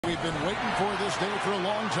We've been waiting for this day for a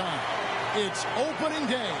long time. It's opening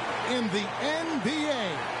day in the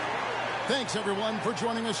NBA. Thanks, everyone, for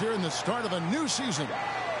joining us here in the start of a new season.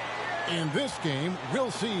 In this game, we'll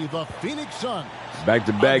see the Phoenix Suns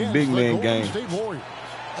back-to-back big man games. State Warriors.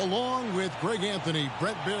 Along with Greg Anthony,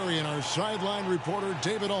 Brett Berry, and our sideline reporter,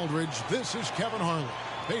 David Aldridge, this is Kevin Harlan.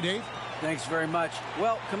 Hey, Dave. Thanks very much.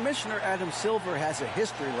 Well, Commissioner Adam Silver has a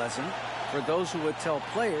history lesson for those who would tell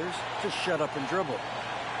players to shut up and dribble.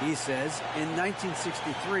 He says in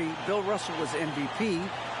 1963, Bill Russell was MVP,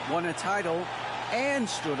 won a title, and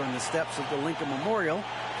stood on the steps of the Lincoln Memorial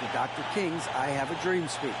to Dr. King's I Have a Dream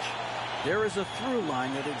speech. There is a through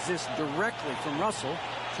line that exists directly from Russell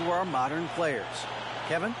to our modern players.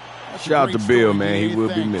 Kevin? Shout out to Bill, man. He will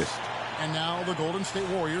be missed. And now the Golden State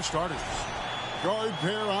Warriors starters. Guard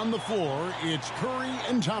pair on the floor. It's Curry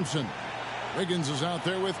and Thompson. Wiggins is out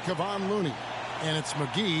there with Kevon Looney. And it's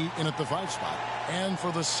McGee in at the 5 spot. And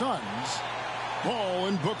for the Suns, Ball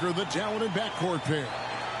and Booker, the talented backcourt pair.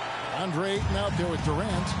 Andre Ayton out there with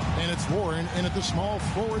Durant. And it's Warren in at the small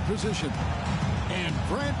forward position. And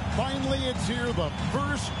Brent, finally it's here, the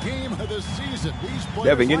first game of the season. These players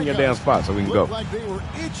Devin, get in your damn spot so we can go. Like they were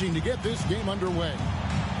itching to get this game underway.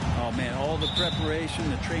 Oh, man, all the preparation,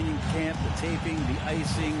 the training camp, the taping, the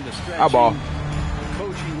icing, the stretching. Eyeball.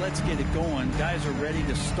 Coaching, let's get it going. Guys are ready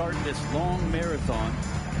to start this long marathon,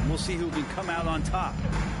 and we'll see who can come out on top.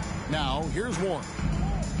 Now, here's Warren.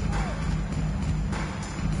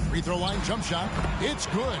 Free throw line jump shot. It's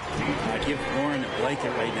good. I give Warren a blanket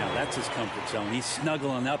right now. That's his comfort zone. He's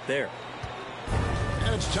snuggling up there.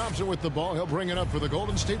 And it's Thompson with the ball. He'll bring it up for the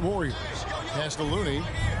Golden State Warriors. Pass to Looney.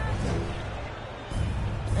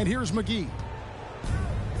 And here's McGee.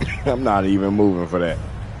 I'm not even moving for that.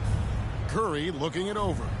 Curry looking it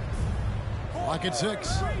over. Clock at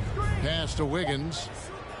 6. Pass to Wiggins.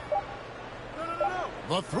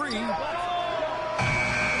 The 3.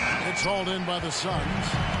 It's hauled in by the Suns.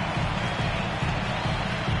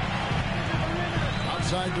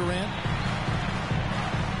 Outside Durant.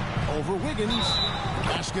 Over Wiggins.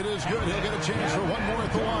 Basket is good. He'll get a chance for one more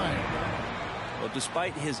at the line. Well,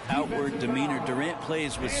 despite his outward demeanor, Durant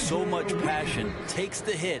plays with so much passion, takes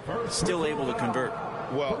the hit, still able to convert.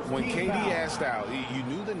 Well, when KD asked out, you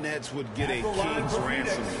knew the Nets would get a king's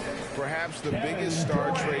ransom. Perhaps the biggest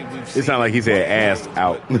star trade we've seen. It sounded like he said ass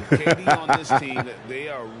out. KD on this team, they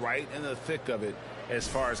are right in the thick of it as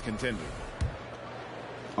far as contending.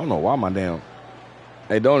 I don't know why my damn.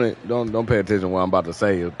 Hey, don't pay attention to what I'm about to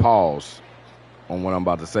say. Pause on what I'm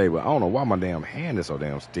about to say, but I don't know why my damn hand is so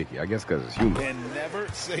damn sticky. I guess because it's humid. And never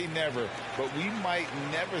say never, but we might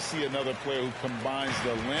never see another player who combines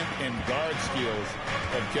the length and guard skills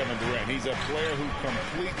of Kevin Durant. He's a player who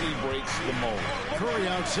completely breaks the mold. Curry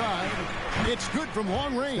outside. It's good from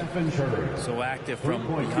long range. So active from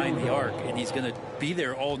behind the arc, and he's going to be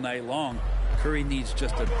there all night long. Curry needs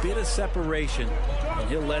just a bit of separation, and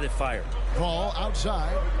he'll let it fire. Ball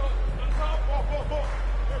outside.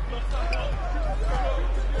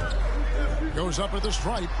 Goes up at the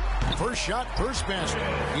stripe. First shot, first basket.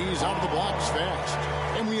 He's out of the blocks fast.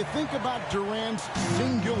 And when you think about Durant's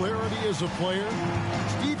singularity as a player,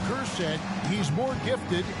 Steve Kerr said he's more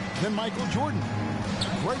gifted than Michael Jordan.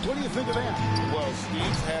 Greg, what do you think of that? Well,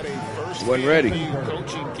 Steve's had a first Wasn't ready.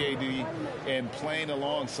 Coaching KD and playing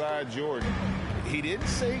alongside Jordan. He didn't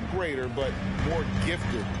say greater, but more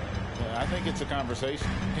gifted. I think it's a conversation.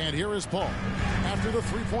 And here is Paul after the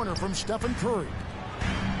three-pointer from Stephen Curry.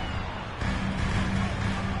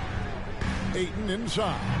 Ayton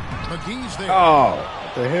inside. McGee's there. Oh,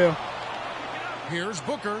 what the hell? Here's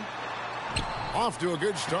Booker. Off to a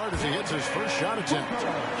good start as he hits his first shot attempt.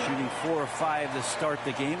 Shooting 4 or 5 to start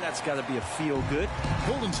the game. That's got to be a feel good.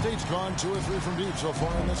 Golden State's gone 2 or 3 from deep so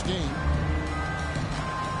far in this game.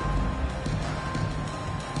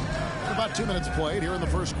 About 2 minutes played here in the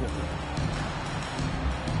first quarter.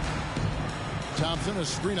 Thompson, a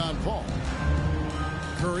screen on Paul.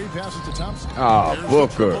 Curry passes to Thompson. Oh,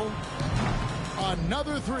 Booker.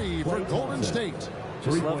 Another 3 for Golden State.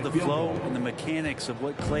 Just love the flow and the mechanics of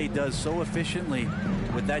what Clay does so efficiently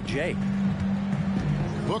with that J.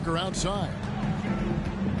 Booker outside.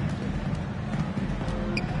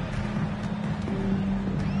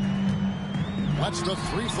 Lets the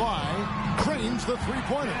 3 fly. Cranes the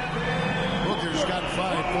three-pointer. Booker's got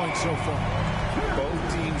 5 points so far.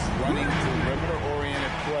 Both teams running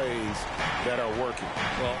perimeter-oriented plays that are working.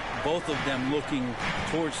 Well, both of them looking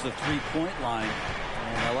towards the three-point line.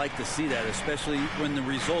 And I like to see that, especially when the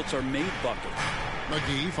results are made buckets.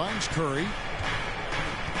 McGee finds Curry.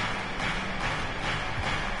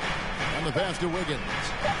 And the pass to Wiggins.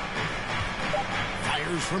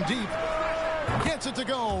 Fires from deep. Gets it to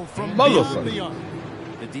go from Motherfucker. beyond the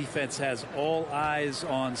arc. The defense has all eyes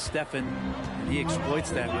on Stephen, and he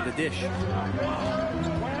exploits that with a dish.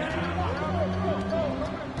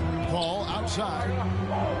 Paul outside.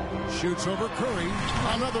 Shoots over Curry.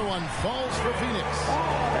 Another one falls for Phoenix.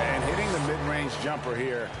 And hitting the mid-range jumper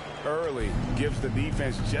here early gives the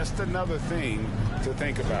defense just another thing to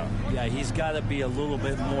think about. Yeah, he's got to be a little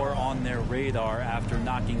bit more on their radar after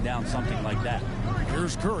knocking down something like that.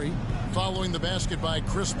 Here's Curry following the basket by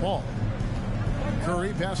Chris Paul.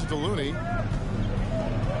 Curry passes to Looney.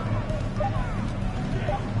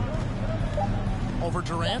 Over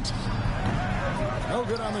Durant. No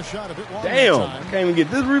good on the shot. A bit long. Damn, can't even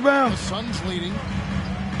get this rebound. The Suns leading.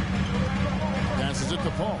 Passes it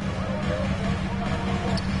to Paul.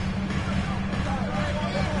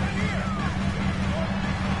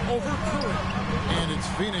 Over Curry. And it's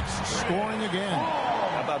Phoenix scoring again.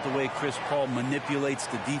 How about the way Chris Paul manipulates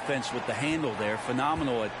the defense with the handle there?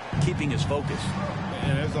 Phenomenal at keeping his focus.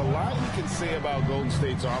 And there's a lot you can say about Golden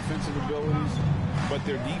State's offensive abilities, but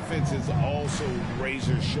their defense is also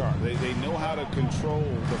razor sharp. They know how to control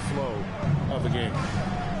the flow of the game.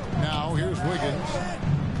 Now here's Wiggins.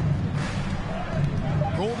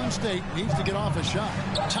 Golden State needs to get off a shot.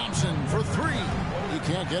 Thompson for three. He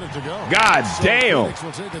can't get it to go. God So damn. Phoenix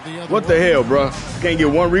will take it the other What the way. hell, bro? Can't get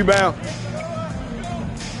one rebound?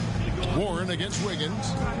 Warren against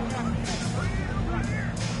Wiggins.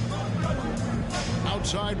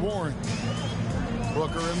 Outside Warren.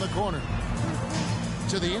 Booker in the corner.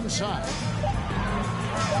 To the inside.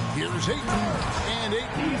 Here's Ayton. And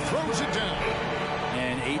Ayton throws it down.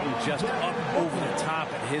 And Ayton just up over the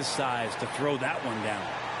top at his size to throw that one down.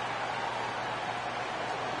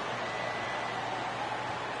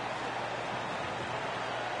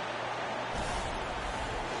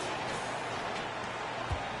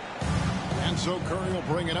 And so Curry will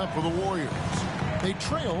bring it up for the Warriors. They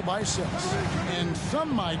trail by 6. And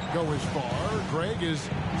some might go as far, Greg, as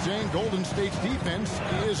saying Golden State's defense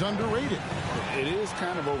is underrated. It is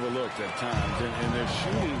kind of overlooked at times, and their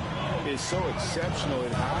shooting is so exceptional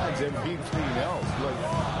it hides everything else. Look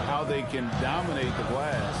how they can dominate the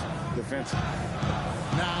glass defensively.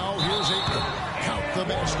 Now here's Ayton. Count the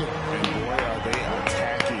basket. And boy, are they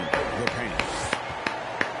attacking the paint.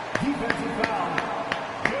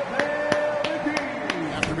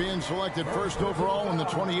 After being selected first overall in the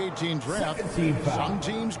 2018 draft, some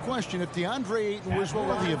teams question if DeAndre Ayton was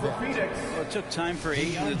worthy of that. Well, it took time for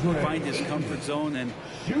Ayton to find his comfort zone, and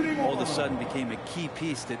all of a sudden became a key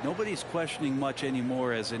piece that nobody's questioning much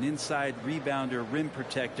anymore as an inside rebounder, rim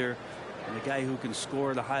protector, and a guy who can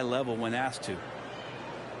score at a high level when asked to.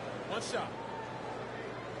 What's up?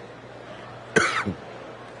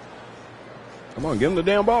 Come on, give him the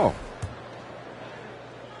damn ball.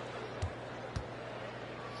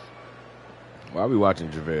 Why are we watching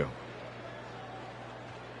JaVale?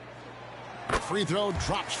 Free throw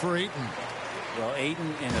drops for Ayton. Well,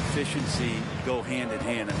 Ayton and efficiency go hand in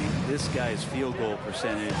hand. I mean, this guy's field goal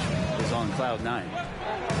percentage is on cloud 9.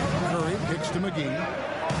 Curry kicks to McGee.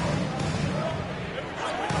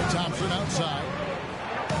 Thompson outside.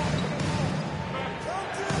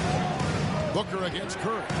 Booker against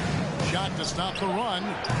Curry. Shot to stop the run.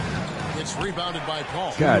 It's rebounded by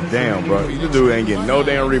Paul. God damn, bro. This dude ain't getting no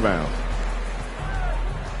damn rebound.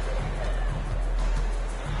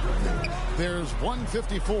 There's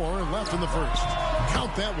 1:54 left in the first.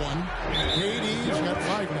 Count that one. KD's got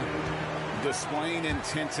 5 now. Displaying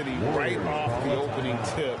intensity right off the opening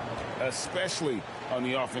tip, especially on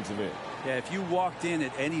the offensive end. Yeah, if you walked in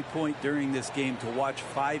at any point during this game to watch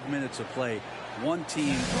 5 minutes of play, one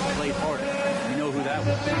team played harder. You know who that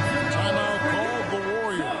was. Timeout called the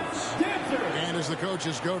Warriors. And as the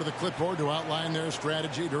coaches go to the clipboard to outline their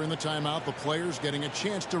strategy during the timeout, the players getting a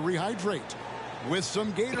chance to rehydrate with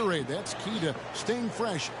some Gatorade. That's key to staying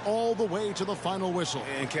fresh all the way to the final whistle.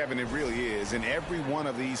 And Kevin, it really is. And every one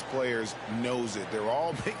of these players knows it. They're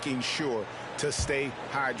all making sure to stay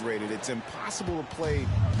hydrated. It's impossible to play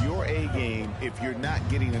your A game if you're not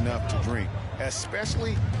getting enough to drink,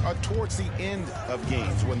 especially towards the end of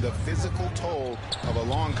games when the physical toll of a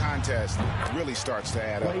long contest really starts to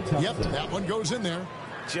add up. Yep, that one goes in there.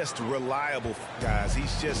 Just reliable, guys.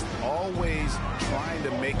 He's just always trying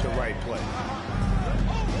to make the right play.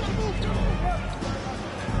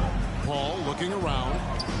 Paul looking around.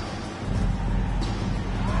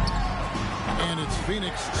 And it's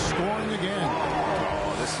Phoenix scoring again.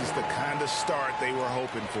 Oh, this is the kind of start they were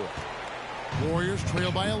hoping for. Warriors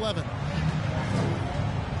trail by 11.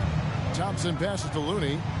 Thompson passes to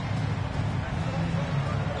Looney.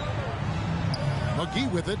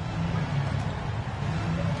 McGee with it.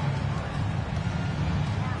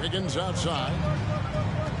 Wiggins outside.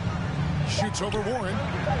 Shoots over Warren.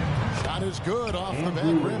 Shot is good off the back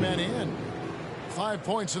rim and in. 5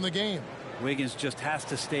 points in the game. Wiggins just has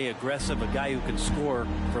to stay aggressive, a guy who can score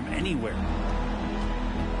from anywhere.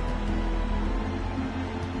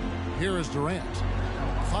 Here is Durant.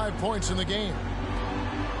 5 points in the game.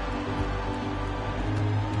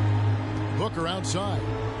 Booker outside.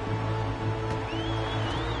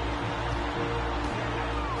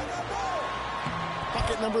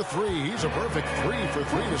 Bucket number 3. He's a perfect 3 for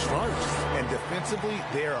 3 to start. And defensively,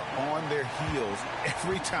 they are on their heels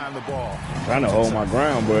every time the ball. Trying to hold my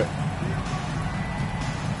ground, but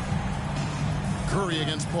Curry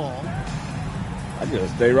against Paul. I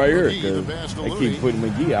just stay right here McGee, the because pass to they Looney. keep putting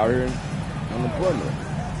McGee out here on the perimeter.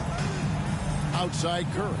 Outside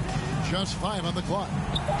Curry. Just 5 on the clock.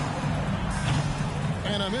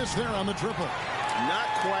 And a miss there on the triple. Not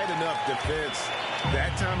quite enough defense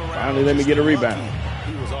that time around. Finally, let me get a rebound.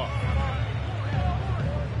 He was off.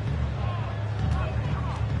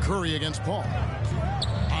 Curry against Paul.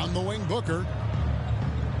 On the wing, Booker.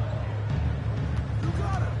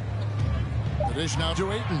 The dish now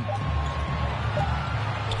to Ayton.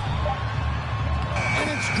 And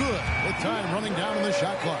it's good with time running down in the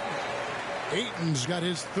shot clock. Ayton's got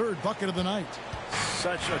his 3rd bucket of the night.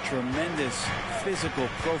 Such a tremendous physical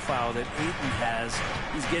profile that Ayton has.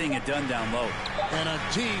 He's getting it done down low. And a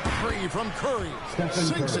deep 3 from Curry.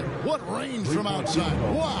 Sinks it. What range from outside.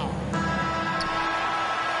 Wow.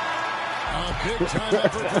 A big-time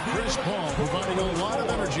effort for Chris Paul, providing a lot of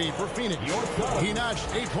energy for Phoenix. He notched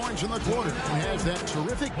 8 points in the quarter and has that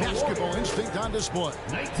terrific basketball instinct on display.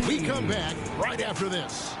 We come back right after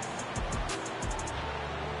this.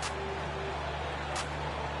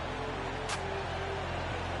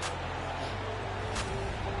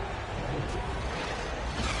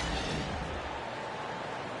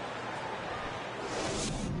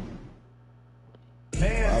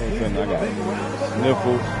 I got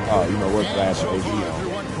sniffles. Oh, you know what's And that? so far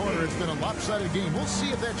through one quarter, it's been a lopsided game. We'll see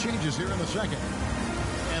if that changes here in a second.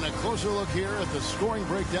 And a closer look here at the scoring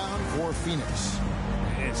breakdown for Phoenix.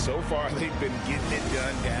 And so far, they've been getting it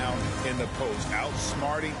done down in the post,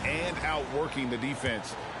 outsmarting and outworking the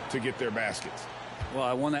defense to get their baskets. Well,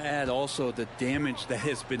 I want to add also the damage that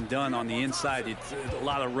has been done on the inside. It's a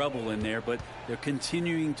lot of rubble in there, but they're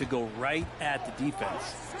continuing to go right at the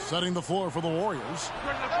defense. Setting the floor for the Warriors.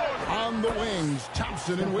 On the wings,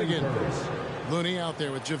 Thompson and Wiggins. Looney out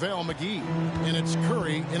there with JaVale McGee. And it's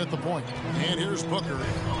Curry in at the point. And here's Booker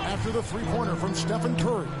after the 3-pointer from Stephen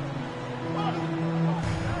Curry.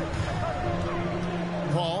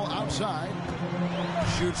 Paul outside.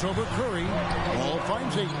 Shoots over Curry. Paul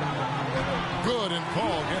finds Ayton. Good, and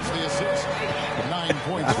Paul gets the assist. 9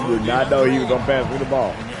 points. I did not know he was going to pass me the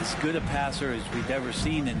ball. And as good a passer as we've ever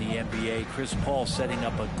seen in the NBA. Chris Paul setting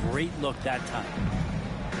up a great look that time.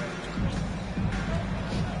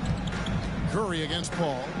 Curry against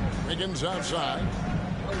Paul. Wiggins outside.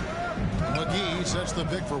 McGee sets the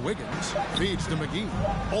pick for Wiggins. Feeds to McGee.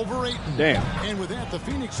 Over Ayton. Damn. And with that, the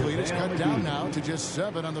Phoenix lead is cut down now to just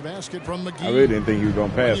 7 on the basket from McGee. I really didn't think he was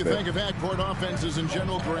going to When pass you that. think of backcourt offenses in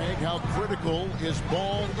general, Greg, how critical is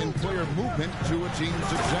ball and player movement to a team's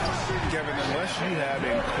success? Kevin, unless you have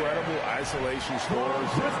incredible isolation scores,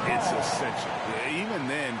 it's essential. Even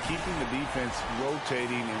then, keeping the defense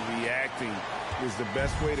rotating and reacting is the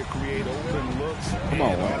best way to create open looks. Come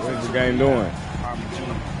on, man. What's the game doing?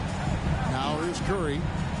 Now here's Curry.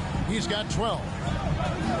 He's got 12.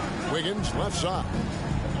 Wiggins left side.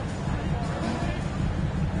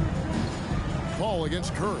 Paul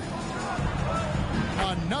against Curry.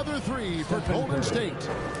 Another 3 for Golden State.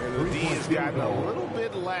 And the D has gotten a little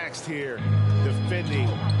bit laxed here defending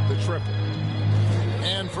the triple.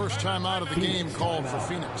 And first time out of the game called for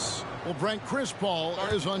Phoenix. Well, Brent, Chris Paul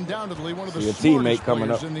is undoubtedly one of the Your smartest teammate coming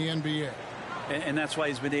players up. in the NBA. And that's why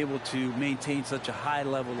he's been able to maintain such a high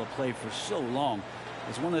level of play for so long.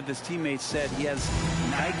 As one of his teammates said, he has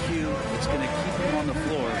an IQ that's going to keep him on the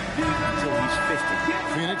floor until he's 50.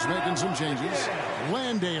 Phoenix making some changes.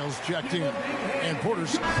 Landale's checked in. And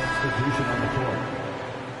Porter's substitution on the court.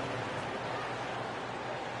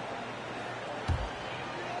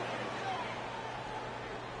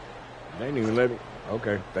 They didn't even let me.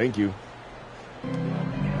 Okay, thank you.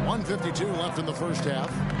 1:52 left in the first half.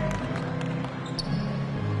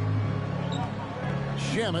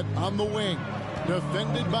 Shamet on the wing.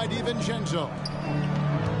 Defended by DiVincenzo.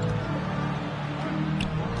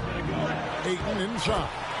 Ayton inside.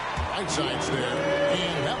 Right side's there.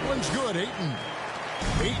 And that one's good, Ayton.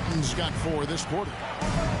 Ayton's got 4 this quarter.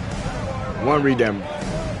 One rebound.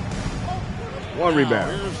 One Now,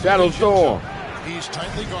 rebound. here's Shadow DiVincenzo. Storm. He's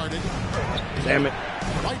tightly guarded. Damn it.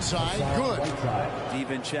 Whiteside, good.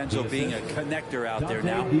 DiVincenzo being a connector out there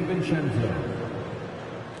now.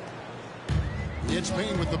 It's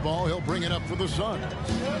Payne with the ball. He'll bring it up for the Suns.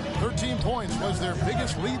 13 points was their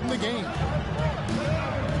biggest lead in the game.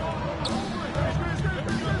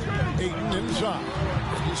 Ayton inside.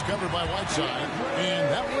 He's covered by Whiteside.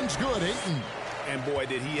 And that one's good, Ayton. And boy,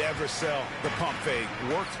 did he ever sell the pump fake.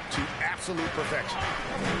 Worked to absolute perfection.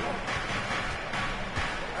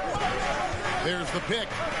 There's the pick.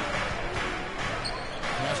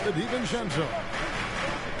 Pass to DiVincenzo.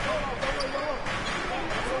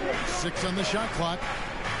 6 on the shot clock.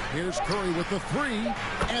 Here's Curry with the 3.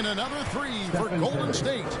 And another 3 for Golden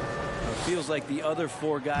State. It feels like the other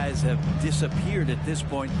 4 guys have disappeared at this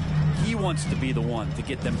point. He wants to be the one to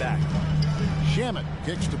get them back. Shamet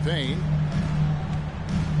kicks to Payne.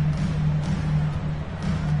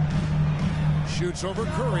 Shoots over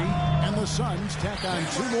Curry, and the Suns tack on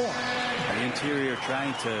 2 more. The interior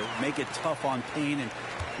trying to make it tough on Payne, and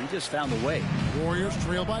he just found a way. Warriors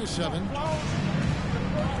trail by 7.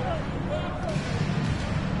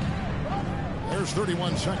 There's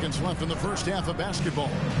 31 seconds left in the first half of basketball.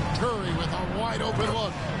 Curry with a wide open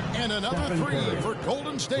look, and another 3 for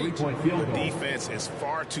Golden State. The defense is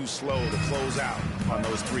far too slow to close out on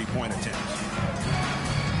those 3-point attempts.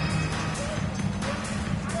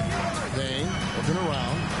 They looking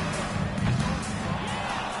around.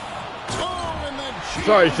 Oh, and then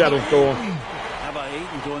Sorry, Shadow Storm. How about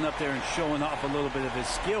Ayton going up there and showing off a little bit of his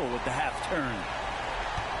skill with the half turn?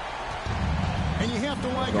 And you have to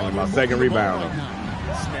like Only my second rebound.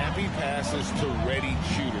 Snappy passes to ready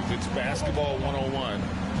shooters. It's basketball 101,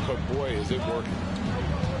 but boy, is it working.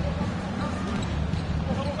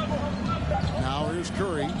 Now here's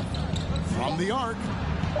Curry from the arc.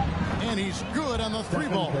 And he's good on the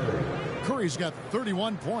 3-ball. Curry's got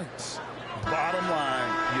 31 points. Bottom line,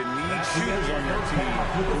 you need shooters on your team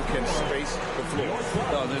who can space the floor.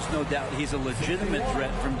 Oh, there's no doubt he's a legitimate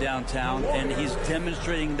threat from downtown, and he's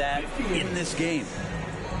demonstrating that in this game.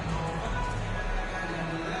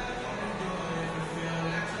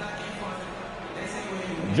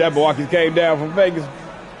 Jabberwockies came down from Vegas.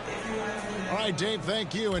 All right, Dave,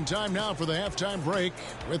 thank you. And time now for the halftime break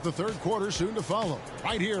with the third quarter soon to follow.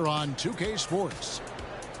 Right here on 2K Sports.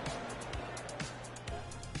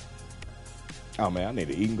 Oh, man, I need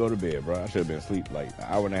to eat and go to bed, bro. I should have been asleep like an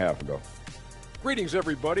hour and a half ago. Greetings,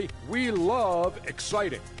 everybody. We love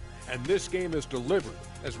exciting, and this game is delivered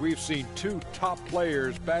as we've seen 2 top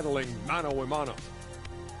players battling mano a mano.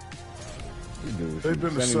 They've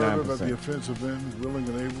been assertive at the offensive end, willing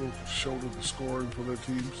and able to shoulder the scoring for their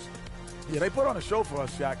teams. Yeah, they put on a show for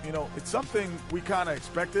us, Jack. You know, it's something we kind of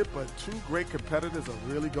expected, but 2 great competitors are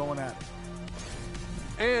really going at it.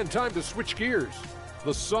 And time to switch gears.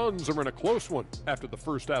 The Suns are in a close one after the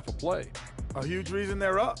first half of play. A huge reason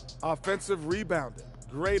they're up. Offensive rebounding,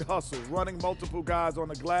 great hustle, running multiple guys on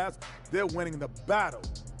the glass. They're winning the battle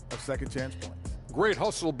of second chance points. Great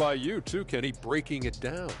hustle by you, too, Kenny, breaking it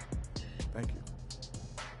down. Thank you.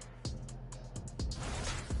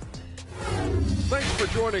 Thanks for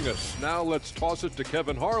joining us. Now let's toss it to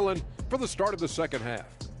Kevin Harlan for the start of the second half.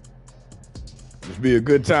 This be a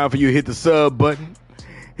good time for you to hit the sub button,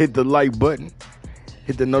 hit the like button,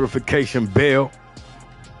 hit the notification bell.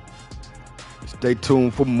 Stay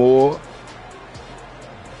tuned for more.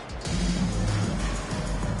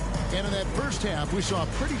 And in that first half, we saw a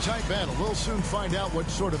pretty tight battle. We'll soon find out what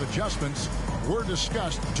sort of adjustments were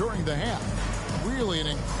discussed during the half. Really an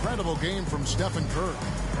incredible game from Stephen Curry.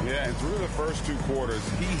 Yeah, and through the first 2 quarters,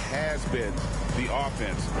 he has been the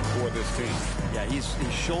offense for this team. Yeah, he's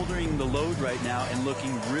shouldering the load right now and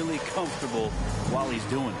looking really comfortable while he's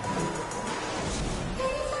doing it.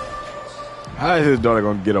 How is his daughter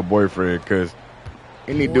going to get a boyfriend? Because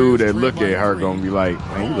any dude that look at her going to be like,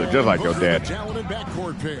 man, you look just like your dad. Talented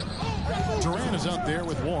backcourt pair. Durant is out there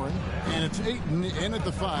with Warren, and it's Ayton in at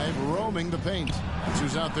the 5, roaming the paint. That's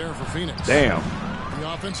who's out there for Phoenix. Damn.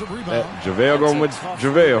 The offensive rebound. JaVale going with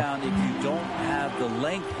JaVale. If you don't have the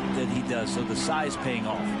length that he does, so the size paying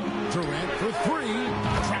off. Durant for 3,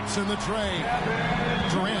 traps in the tray.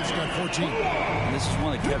 Durant's got 14. And this is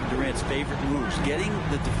one of Kevin Durant's favorite moves, getting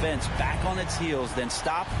the defense back on its heels, then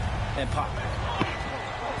stop and pop.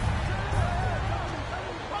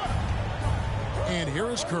 And here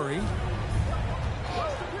is Curry.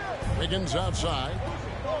 Wiggins outside.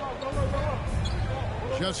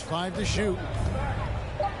 Just 5 to shoot.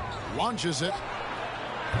 Launches it.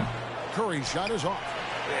 Curry's shot is off.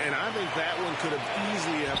 And I think that one could have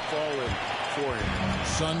easily have fallen for him.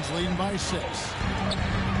 Suns leading by 6.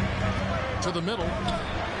 To the middle.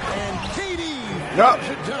 And KD knocks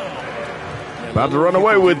it down. About to run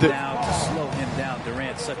away with it. To slow him down.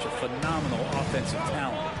 Durant such a phenomenal offensive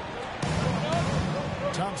talent.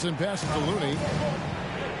 Thompson passes to Looney.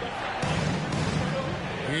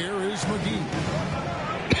 Here is McGee.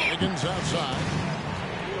 Wiggins outside.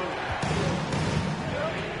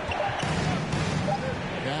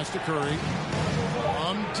 Pass to Curry.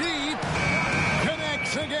 On deep.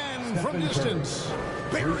 Connects again from distance.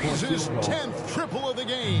 Buries his 10th triple of the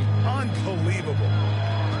game. Unbelievable.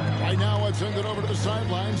 Right now, let's send it over to the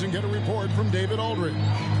sidelines and get a report from David Aldridge.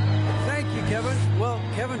 Thank you, Kevin. Well,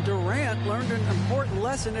 Kevin Durant learned an important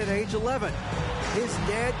lesson at age 11. His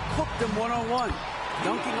dad cooked him one-on-one,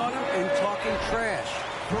 dunking on him and talking trash.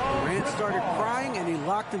 Durant started crying and he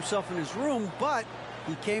locked himself in his room, but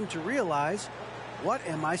he came to realize, what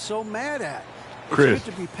am I so mad at? It's Chris,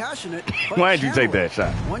 good to be passionate, but why didn't you take channel that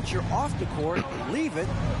shot? it. Once you're off the court, leave it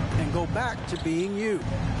and go back to being you.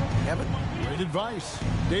 Kevin? Great advice.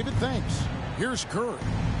 David, thanks. Here's Curry.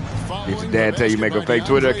 Did your dad tell you make a fake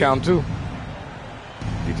Twitter account too?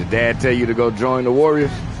 Did your dad tell you to go join the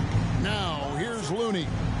Warriors? Now, here's Looney.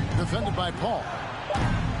 Defended by Paul.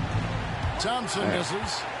 Thompson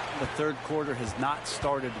misses. The third quarter has not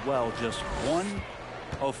started well, just 1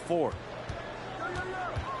 of 4.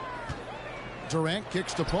 Durant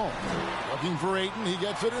kicks to Paul. Looking for Ayton. He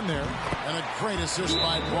gets it in there. And a great assist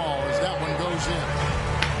by Paul as that one goes in.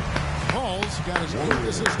 Paul's got his 8th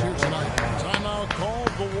assist here tonight. Timeout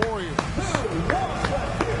called the Warriors.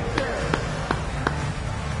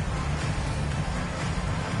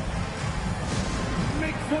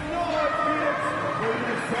 Make some noise,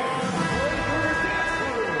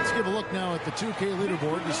 Let's give a look now at the 2K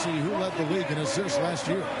leaderboard to see who led the league in assists last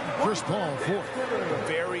year. Chris Paul, 4th.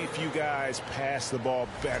 Very few guys pass the ball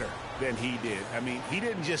better than he did. I mean, he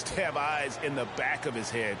didn't just have eyes in the back of his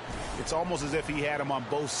head. It's almost as if he had them on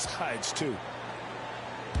both sides, too.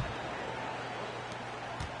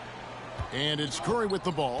 And it's Curry with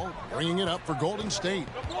the ball, bringing it up for Golden State.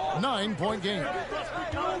 9-point game.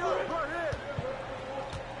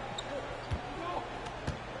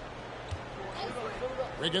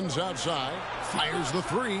 Wiggins outside, fires the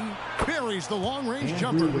 3, buries the long-range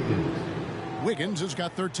jumper. Wiggins has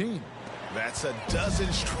got 13. That's a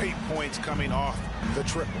dozen straight points coming off the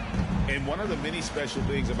triple. And one of the many special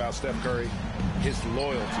things about Steph Curry, his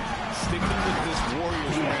loyalty. Sticking with this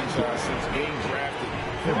Warriors franchise since getting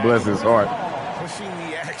drafted. Bless his heart. Pushing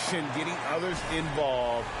the action, getting others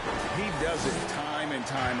involved. He does it time and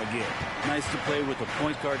time again. Nice to play with a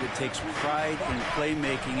point guard that takes pride in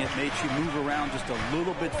playmaking. It makes you move around just a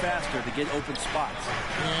little bit faster to get open spots.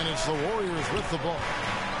 And it's the Warriors with the ball.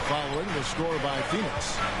 Following the score by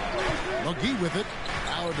Phoenix. McGee with it.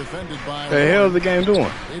 Now defended by... The hell is the game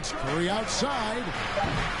doing? It's Curry outside.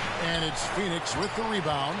 And it's Phoenix with the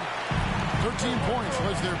rebound. 13 points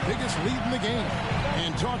was their biggest lead in the game.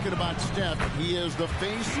 And talking about Steph, he is the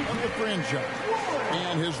face of the franchise.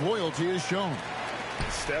 And his loyalty is shown.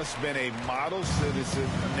 Steph's been a model citizen,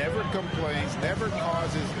 never complains, never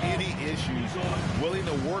causes any issues, willing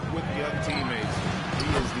to work with young teammates. He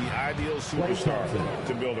is the ideal superstar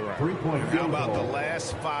to build around. How about the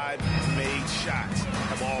last 5 made shots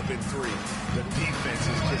have all been 3? The defense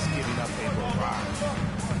is just giving up a barrage.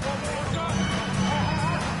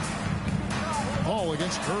 Paul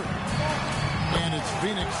against Curry. And it's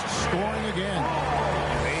Phoenix scoring again.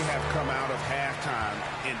 They have come out of halftime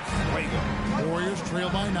in fuego. Warriors trail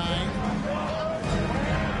by 9.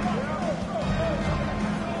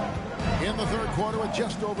 In the third quarter with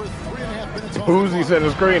just over 3.5 minutes on. Who's he setting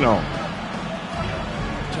the screen on?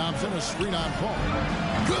 Thompson, a screen on Paul.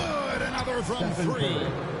 Good, another from 3.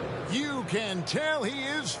 You can tell he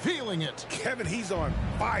is feeling it. Kevin, he's on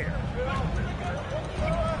fire.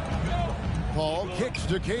 Paul kicks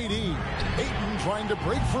to KD. Ayton trying to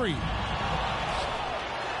break free.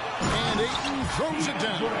 And Ayton throws it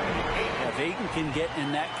down. If Ayton can get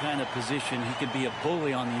in that kind of position, he could be a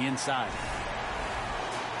bully on the inside.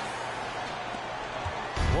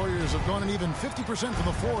 Warriors have gone an even 50% from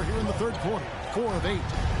the floor here in the third quarter. 4 of 8.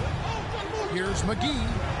 Here's McGee.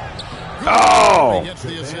 Oh! He gets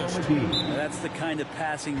the assist. That's the kind of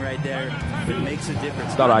passing right there that makes a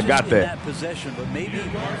difference. Thought I got in that possession, but maybe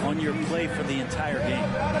on your play for the entire game.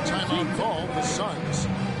 Timeout call, the Suns.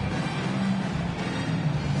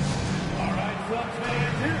 All right, Suns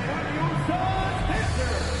fans, here come your Suns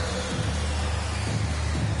Pacers.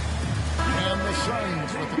 And the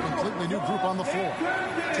Suns with a completely new group on the floor.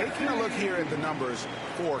 Taking a look here at the numbers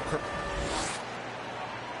for Curry.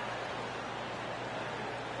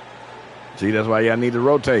 See, that's why y'all need to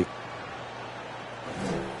rotate.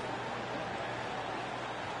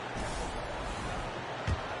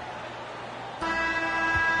 You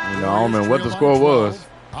know, I don't remember what the score was.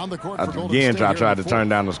 On the court for Golden Again, State I here tried in to the turn fourth.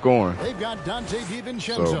 down the scoring. They've got Dante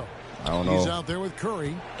DiVincenzo. So, I don't know. He's out there with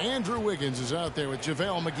Curry. Andrew Wiggins is out there with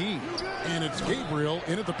JaVale McGee. And it's Gabriel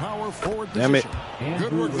in at the power forward Damn it. position.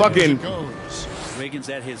 Good work. Fucking. Goes. Wiggins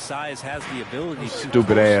at his size has the ability to Stupid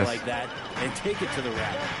push ass. like that and take it to the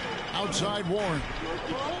rack. Outside Warren.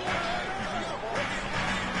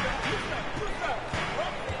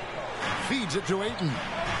 Feeds it to Ayton.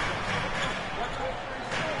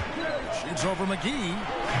 Shoots over McGee.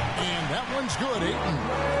 And that one's good, Ayton.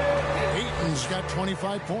 Ayton's got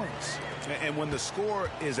 25 points. And when the score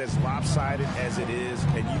is as lopsided as it is,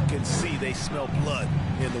 and you can see they smell blood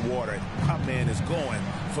in the water, my man is going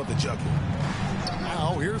for the jugular.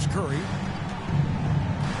 Now here's Curry.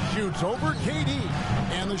 Shoots over KD.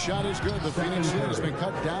 And the shot is good. The Phoenix lead has been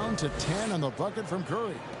cut down to 10 on the bucket from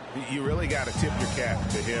Curry. You really got to tip your cap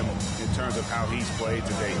to him in terms of how he's played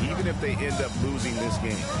today, even if they end up losing this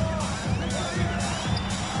game.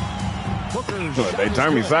 They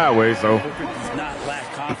turned me sideways, so. Booker does not lack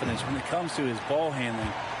confidence when it comes to his ball handling.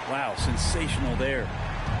 Wow, sensational there.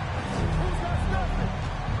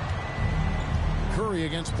 Curry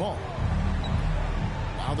against Paul.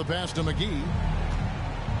 Now the pass to McGee.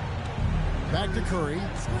 Back to Curry.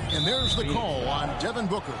 And there's the call on Devin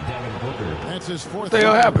Booker. That's his fourth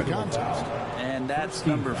contest. And that's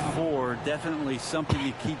number 4. Definitely something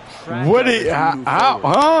you keep track What of.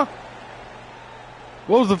 huh?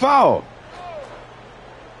 What was the foul?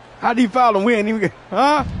 How do you foul and win?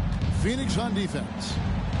 Huh? Phoenix on defense.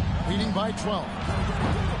 Leading by 12.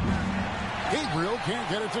 Gabriel can't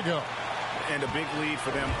get it to go. And a big lead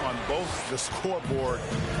for them on both the scoreboard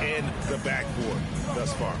and the backboard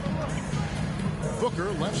thus far.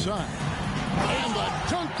 Booker left side. And the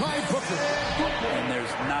dunk by Booker. And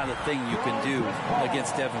there's not a thing you can do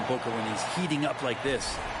against Devin Booker when he's heating up like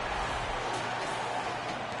this.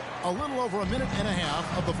 A little over a minute and a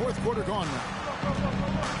half of the fourth quarter gone now.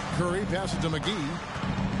 Curry passes to McGee.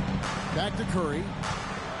 Back to Curry.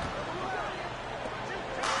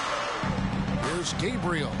 Here's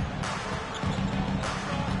Gabriel.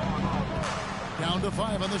 Down to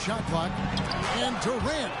 5 on the shot clock. And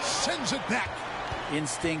Durant sends it back.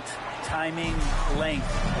 Instinct, timing, length.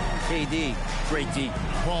 KD, great D.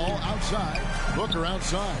 Ball outside. Booker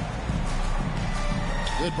outside.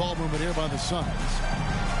 Good ball movement here by the Suns.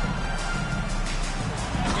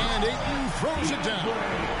 And Ayton throws it down.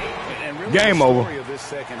 And really Game the over. story of this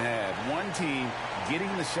second half. One team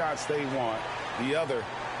getting the shots they want, the other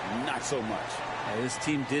not so much. This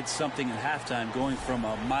team did something in halftime, going from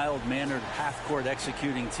a mild-mannered half-court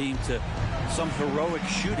executing team to some heroic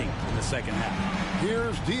shooting in the second half.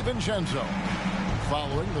 Here's DiVincenzo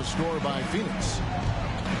following the score by Phoenix.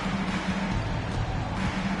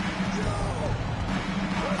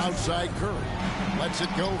 Outside Curry. Lets it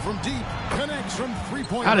go from deep. Connects from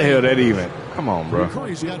three-point. How the hell that even? Come on, bro.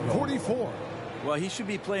 Curry's got 44. Well, he should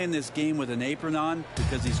be playing this game with an apron on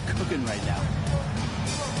because he's cooking right now.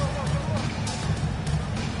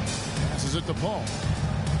 Passes it to Paul.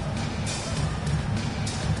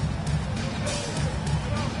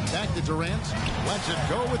 Back to Durant. Lets it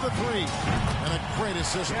go with a 3. And a great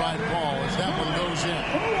assist by Paul as that one goes in.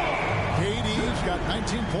 KD's got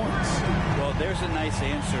 19 points. Well, there's a nice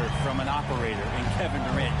answer from an operator in Kevin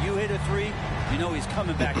Durant. You hit a 3, you know he's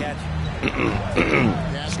coming back at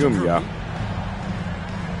you. Excuse me, y'all.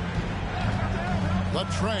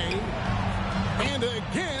 Latrey. And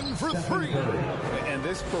again for 3. And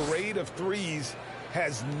this parade of threes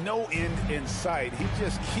has no end in sight. He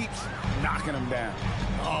just keeps knocking them down.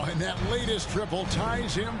 Oh, and that latest triple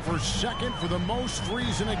ties him for second for the most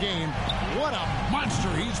threes in a game. What a monster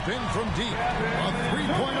he's been from deep. A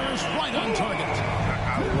three-pointer is right on target.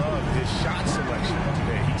 I love his shot selection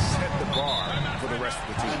today. He set the bar for the rest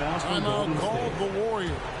of the team. Timeout called the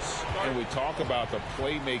Warriors. And we talk about the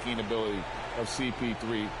playmaking ability of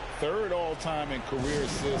CP3. Third all-time in career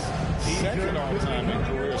assists, second all-time in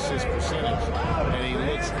career assist percentage, and he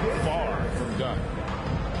looks far from done.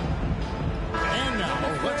 And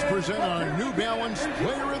now let's present our New Balance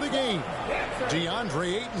player of the game,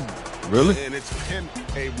 DeAndre Ayton. Really? And it's been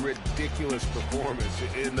a ridiculous performance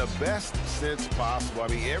in the best sense possible. I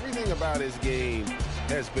mean, everything about his game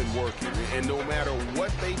has been working. And no matter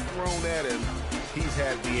what they've thrown at him, he's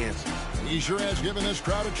had the answer. He sure has given this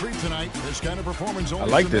crowd a treat tonight. This kind of performance only I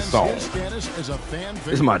like this cements song. his status as a fan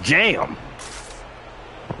favorite. This is my jam.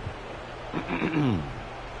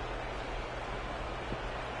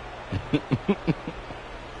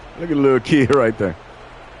 Look at the little kid right there.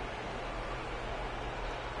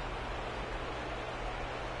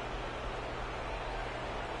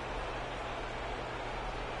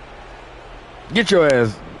 Get your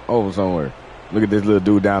ass over somewhere. Look at this little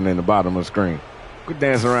dude down in the bottom of the screen. Quit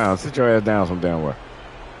dancing around. Sit your ass down some damn way.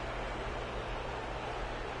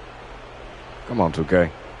 Come on, 2K.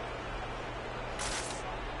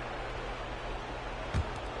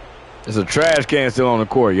 There's a trash can still on the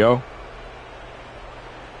court, yo.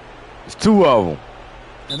 There's 2 of them.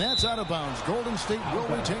 And that's out of bounds. Golden State will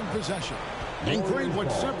retain possession. And Greg, what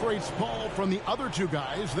separates Paul from the other 2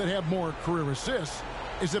 guys that have more career assists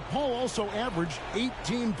is that Paul also averaged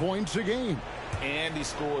 18 points a game. And he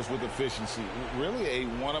scores with efficiency. Really a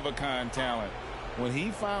one-of-a-kind talent. When he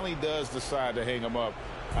finally does decide to hang him up,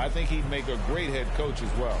 I think he'd make a great head coach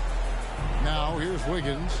as well. Now here's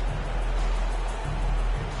Wiggins.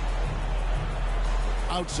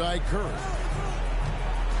 Outside Curry.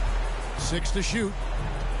 6 to shoot.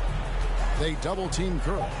 They double-team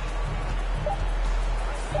Curry.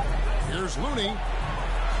 Here's Looney.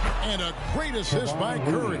 And a great assist by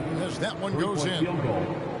Curry as that one goes in.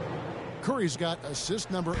 Curry's got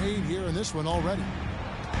assist number 8 here in this one already.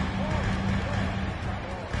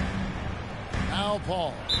 Now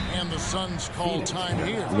Paul and the Suns call time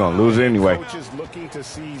here. We're going to lose it anyway. Coach is looking to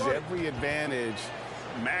seize every advantage,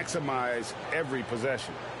 maximize every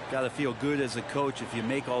possession. Got to feel good as a coach if you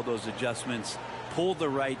make all those adjustments, pull the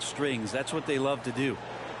right strings. That's what they love to do.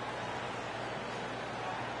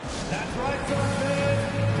 That's right, Suns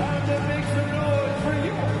fans. Time to make some noise for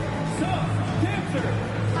your Suns dancer.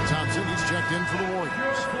 Thompson is checked in for the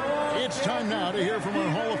Warriors. It's time now to hear from our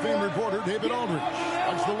Hall of Fame reporter, David Aldridge.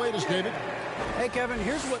 What's the latest, David? Hey, Kevin,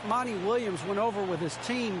 here's what Monty Williams went over with his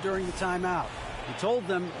team during the timeout. He told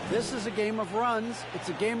them this is a game of runs. It's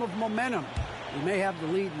a game of momentum. We may have the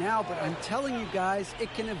lead now, but I'm telling you guys,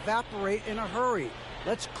 it can evaporate in a hurry.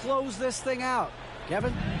 Let's close this thing out.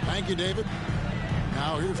 Kevin? Thank you, David.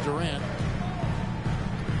 Now here's Durant.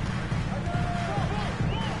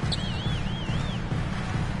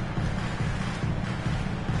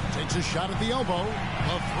 Takes a shot at the elbow.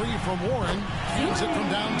 A 3 from Warren. Hands it from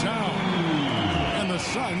downtown. And the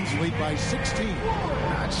Suns lead by 16.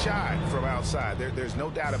 Not shot from outside. There's no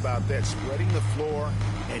doubt about that. Spreading the floor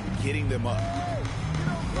and getting them up.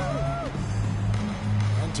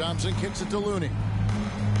 And Thompson kicks it to Looney.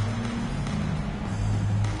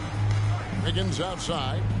 Wiggins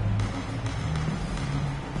outside.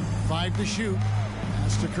 5 to shoot.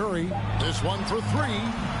 Pass to Curry. This one for 3.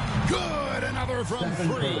 Good. Another from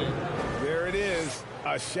 3. There it is.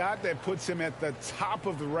 A shot that puts him at the top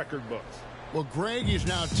of the record books. Well, Greg is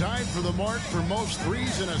now tied for the mark for most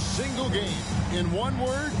threes in a single game. In one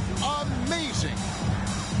word, amazing.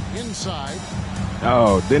 Inside.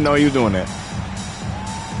 Oh, didn't know you were doing that.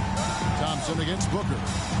 Thompson against Booker.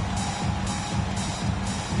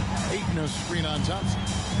 Ayton a screen on Thompson.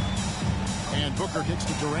 And Booker kicks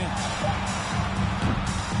to Durant.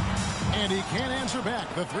 And he can't answer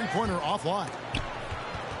back. The three-pointer offline.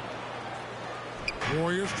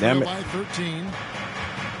 Warriors trail by 13.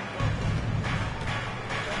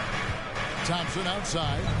 Thompson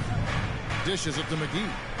outside. Dishes it to McGee.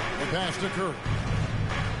 The pass to Curry.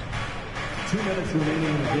 2 minutes remaining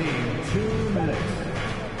in the game. 2 minutes.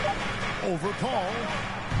 Over Paul.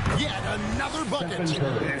 Yet another bucket.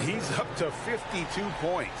 And he's up to 52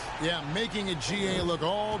 points. Yeah, making a GA look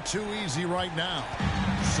all too easy right now.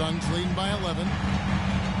 Suns leading by 11.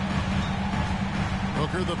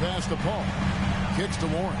 Booker the pass to Paul. Kicks to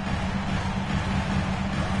Warren.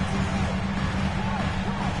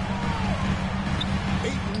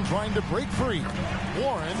 Ayton trying to break free.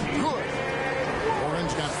 Warren, good.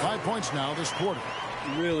 Warren's got 5 points now this quarter.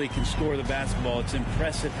 Really can score the basketball. It's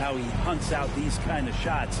impressive how he hunts out these kind of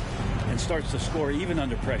shots and starts to score even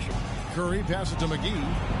under pressure. Curry passes to McGee.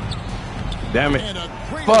 Damn it. And a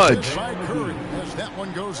great Fudge. assist by Curry as that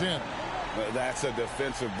one goes in. That's a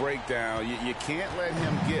defensive breakdown. You can't let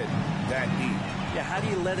him get that deep. Yeah, how do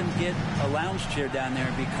you let him get a lounge chair down there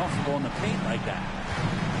and be comfortable in the paint like that?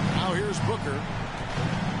 Now here's Booker.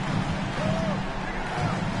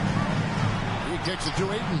 He kicks it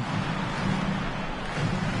to Ayton.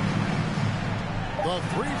 The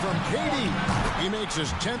 3 from KD. He makes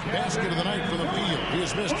his 10th basket of the night for the field. He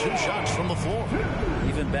has missed 2 shots from the floor.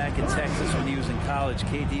 Even back in Texas when he was in college,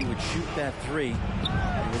 KD would shoot that 3. It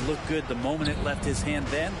would look good the moment it left his hand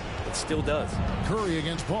then. It still does. Curry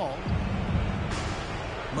against Paul.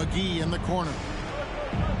 McGee in the corner.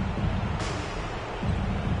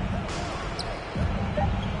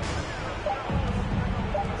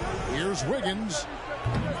 Here's Wiggins.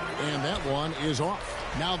 And that one is off.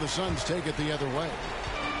 Now the Suns take it the other way.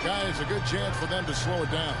 Guys, a good chance for them to slow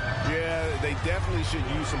it down. Yeah, they definitely should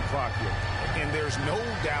use some clock here. And there's no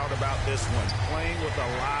doubt about this one. Playing with a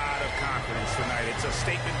lot of confidence tonight. It's a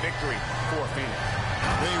statement victory for Phoenix.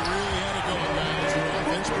 They really had it going, guys. Their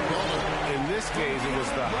offense propelled them. In this case, it was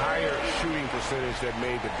the higher shooting percentage that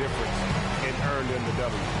made the difference and earned them the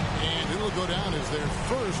W. And it'll go down as their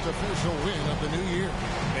first official win of the new year.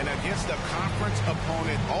 And against a conference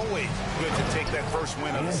opponent, always good to take that first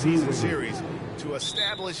win of the season series to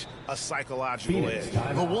establish a psychological edge.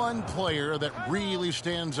 The one player that really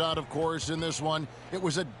stands out, of course, in this one, it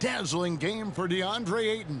was a dazzling game for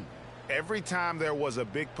DeAndre Ayton. Every time there was a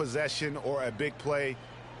big possession or a big play,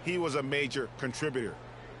 he was a major contributor.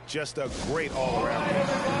 Just a great all-around game.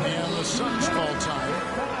 And the Suns call time.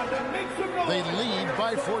 They lead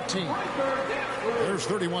by 14. There's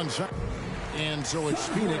 31 seconds. And so it's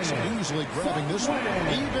Phoenix easily grabbing this one.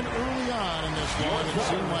 Even early on in this one, it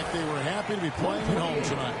seemed like they were happy to be playing at home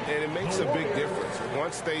tonight. And it makes a big difference.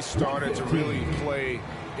 Once they started to really play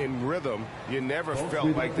in rhythm, you never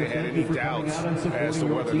felt like they had any doubts as to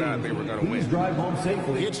whether or not they were going to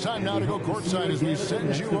win. It's time now to go courtside as we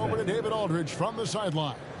send you over to David Aldridge from the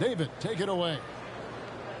sideline. David, take it away.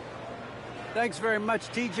 Thanks very much,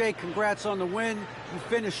 TJ. Congrats on the win. You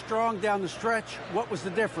finished strong down the stretch. What was the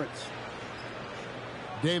difference?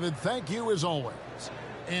 David, thank you as always.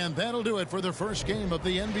 And that'll do it for the first game of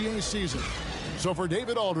the NBA season. So for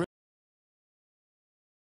David Aldridge,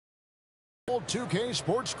 2K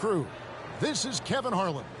Sports crew, this is Kevin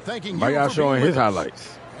Harlan thanking you Why y'all for showing being his with us.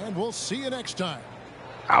 highlights? And we'll see you next time.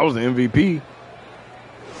 I was the MVP.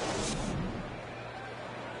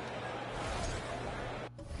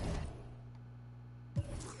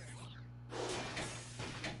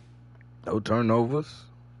 No turnovers.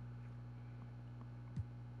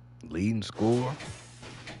 Leading score.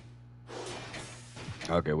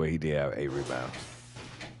 Okay, well, he did have 8 rebounds.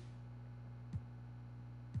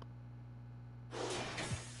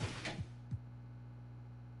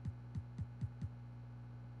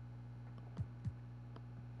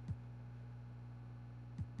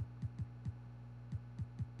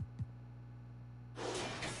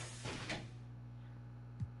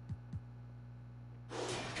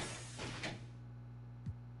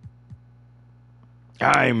 All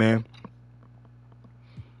right, man.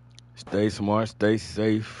 Stay smart, stay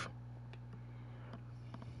safe.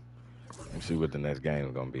 Let's see what the next game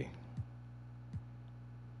is going to be.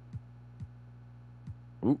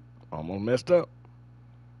 Oop, almost messed up.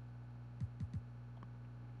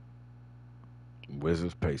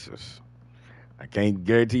 Wizards, Pacers. I can't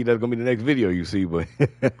guarantee that's going to be the next video you see, but